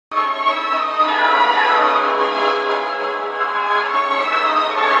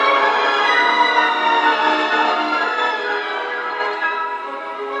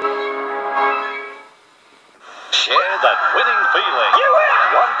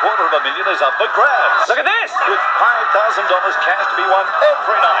$250,000 is up for grabs. Look at this! With $5,000 cash to be won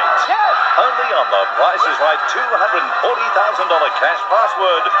every night. Yes! Only on the Price is Right $240,000 cash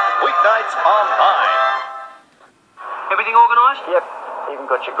password. Weeknights on 9. Everything organised? Yep. Even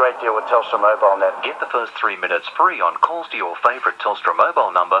got your great deal with Telstra Mobile now. Get the first 3 minutes free on calls to your favourite Telstra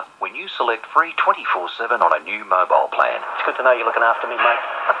mobile number when you select free 24/7 on a new mobile plan. It's good to know you're looking after me, mate.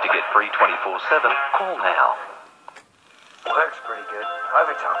 To get free 24/7, call now. Work's pretty good.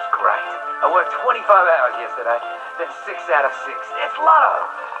 Overtime's great. I worked 25 hours yesterday, then 6 out of 6. It's lotto.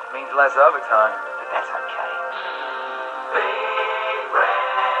 Means less overtime, but that's okay. Big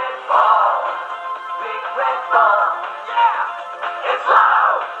red ball. Big red ball. Yeah! It's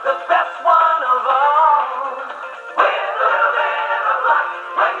lotto, the best one of all. With a little bit of luck,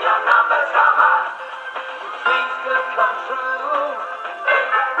 when your numbers come up, dreams could come true.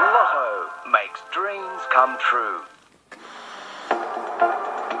 Lotto makes dreams come true.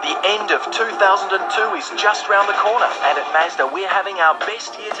 The end of 2002 is just round the corner, and at Mazda we're having our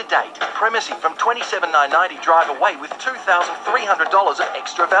best year to date. Premacy from $27,990 drive away with $2,300 of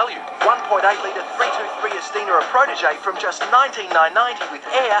extra value. 1.8 litre 323 Estina or Protege from just $19,990 with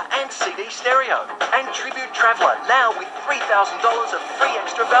air and CD stereo. And Tribute Traveller now with $3,000 of free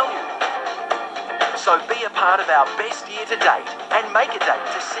extra value. So be a part of our best year to date and make a date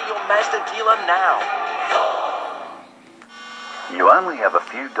to see your Mazda dealer now. You only have a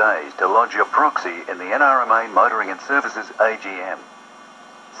few days to lodge your proxy in the NRMA Motoring and Services AGM.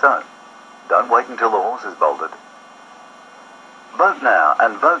 So, don't wait until the horse is bolted. Vote now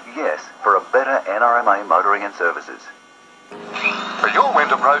and vote yes for a better NRMA Motoring and Services. For your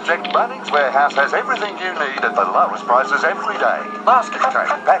winter project, Bunnings Warehouse has everything you need at the lowest prices every day. Basket tray,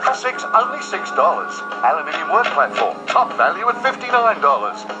 pack of 6, only $6. Aluminium work platform, top value at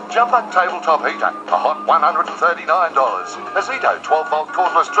 $59. Jumper tabletop heater, a hot $139. Azito 12-volt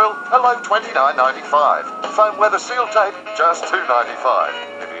cordless drill, a low $29.95. Foam weather seal tape, just $2.95.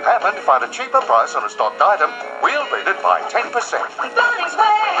 If you happen to find a cheaper price on a stocked item, we'll beat it by 10%. Bunnings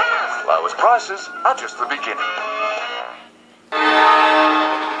Warehouse! Lowest prices are just the beginning.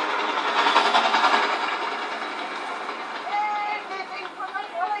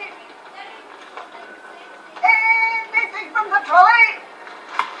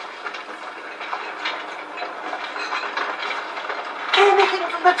 Anything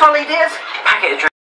from the trolley, dears?